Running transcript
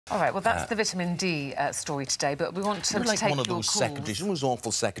All right, well, that's the vitamin D story today, but we want to You're like take one of your those calls. secretaries, you know those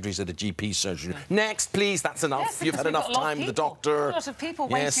awful secretaries at a GP surgery. Next, please, that's enough. Yes, You've had we've got enough time with the doctor. A lot of people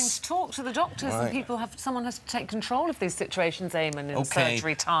waiting to talk to the doctors, and someone has to take control of these situations, Eamon, in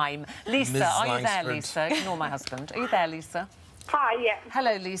surgery time. Lisa, Ms. are you there, Langsford. Lisa? Ignore my husband. Are you there, Lisa? Hi, yeah.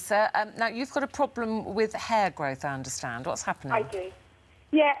 Hello, Lisa. Now, you've got a problem with hair growth, I understand. What's happening? I do.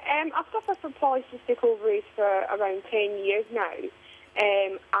 Yeah, I've suffered from polycystic ovaries for around 10 years now,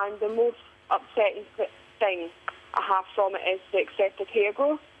 and the most upsetting thing I have from it is the excessive hair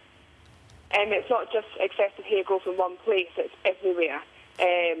growth. It's not just excessive hair growth in one place, it's everywhere.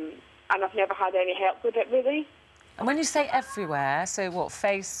 And I've never had any help with it, really. And when you say everywhere, so what,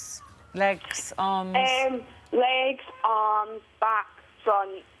 face, legs, arms? Legs, arms, back,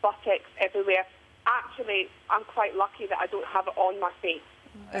 front, buttocks, everywhere. Actually, I'm quite lucky that I don't have it on my face.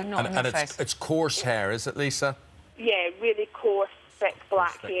 Not on your face. It's coarse hair, is it, Lisa? Yeah, really coarse, thick,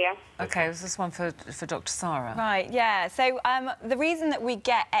 black hair. OK, this is one for Dr Sara. Right, yeah. So the reason that we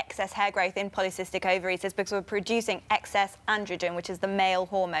get excess hair growth in polycystic ovaries is because we're producing excess androgen, which is the male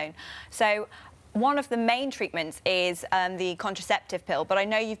hormone. So one of the main treatments is the contraceptive pill, but I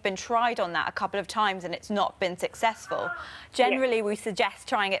know you've been tried on that a couple of times and it's not been successful. Generally, we suggest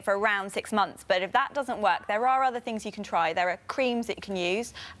trying it for around 6 months, but if that doesn't work, there are other things you can try. There are creams that you can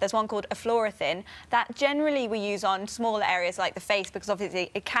use. There's one called afluorethin that generally we use on smaller areas like the face because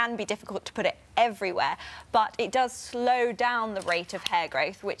obviously it can be difficult to put it everywhere, but it does slow down the rate of hair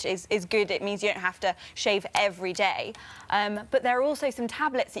growth, which is good. It means you don't have to shave every day. But there are also some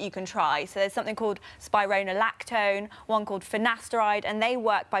tablets that you can try. So there's something called spironolactone, one called finasteride, and they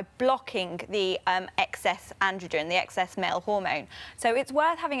work by blocking the excess androgen, the excess male hormone. So it's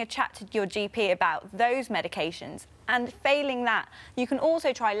worth having a chat to your GP about those medications. And failing that, you can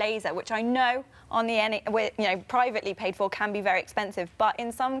also try laser, which I know on the privately paid for can be very expensive, but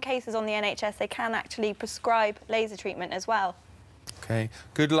in some cases on the NHS they can actually prescribe laser treatment as well. OK.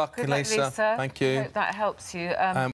 Good luck, Good luck, Lisa. Lisa. Thank you. I hope that helps you.